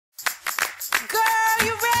Girl,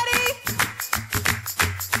 you ready?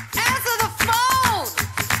 Answer the phone!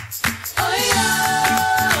 Oh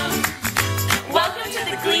yeah! Welcome to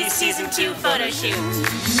the Glee Season 2 photo shoot.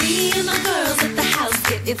 Me and my girls at the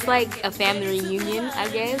house. It's like a family reunion, I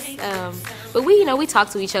guess. But we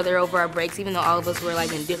talk to each other over our breaks, even though all of us were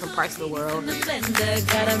like in different parts of the world.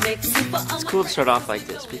 It's cool to start off like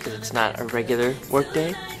this because it's not a regular work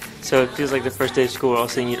day. So it feels like the first day of school, we're all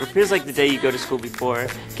seeing you. It feels like the day you go to school before,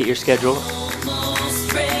 get your schedule.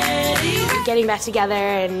 Getting back together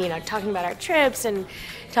and, talking about our trips and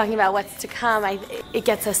talking about what's to come, it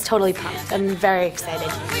gets us totally pumped. I'm very excited.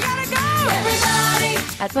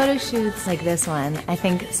 At photo shoots like this one, I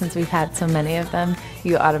think since we've had so many of them,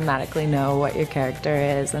 you automatically know what your character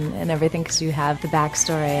is and everything because you have the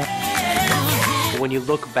backstory. When you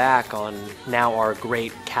look back on now our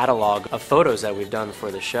great catalog of photos that we've done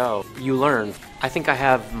for the show, you learn. I think I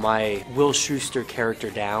have my Will Schuester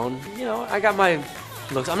character down. I got my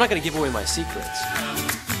looks. I'm not going to give away my secrets.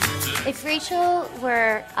 If Rachel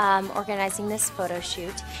were organizing this photo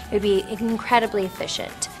shoot, it would be incredibly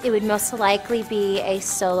efficient. It would most likely be a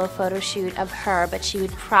solo photo shoot of her, but she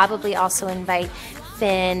would probably also invite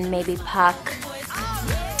Finn, maybe Puck,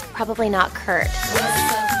 probably not Kurt.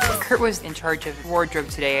 If Kurt was in charge of wardrobe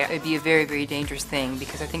today, it would be a very, very dangerous thing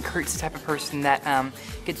because I think Kurt's the type of person that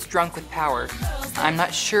gets drunk with power. I'm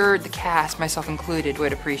not sure the cast, myself included,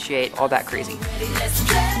 would appreciate all that crazy.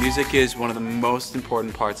 Music is one of the most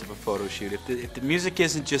important parts of a photo shoot. If the music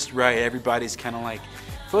isn't just right, everybody's kind of like...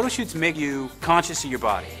 Photo shoots make you conscious of your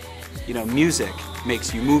body. Music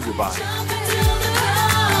makes you move your body.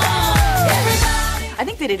 I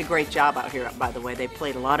think they did a great job out here, by the way. They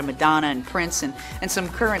played a lot of Madonna and Prince and some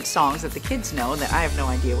current songs that the kids know that I have no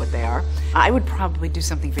idea what they are. I would probably do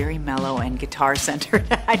something very mellow and guitar-centered.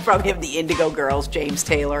 I'd probably have the Indigo Girls, James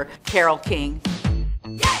Taylor, Carole King.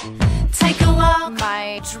 Take a walk.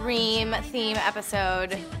 My dream theme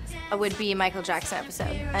episode would be a Michael Jackson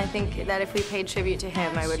episode. I think that if we paid tribute to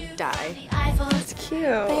him, I would die. It's cute.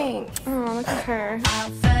 Thanks. Oh, look at her.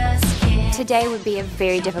 Today would be a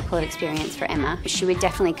very difficult experience for Emma. She would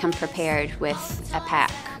definitely come prepared with a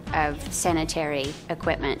pack of sanitary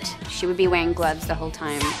equipment. She would be wearing gloves the whole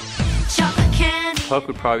time. Puck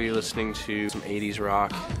would probably be listening to some 80s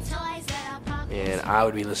rock, and I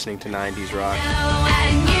would be listening to 90s rock.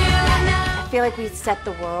 I feel like we set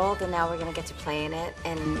the world and now we're going to get to play in it.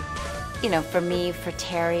 And, for me, for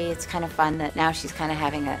Terry, it's kind of fun that now she's kind of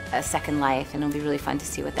having a second life, and it'll be really fun to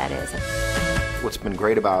see what that is. What's been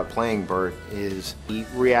great about playing Bert is he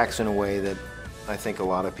reacts in a way that I think a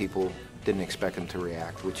lot of people didn't expect him to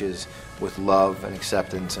react, which is with love and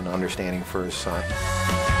acceptance and understanding for his son.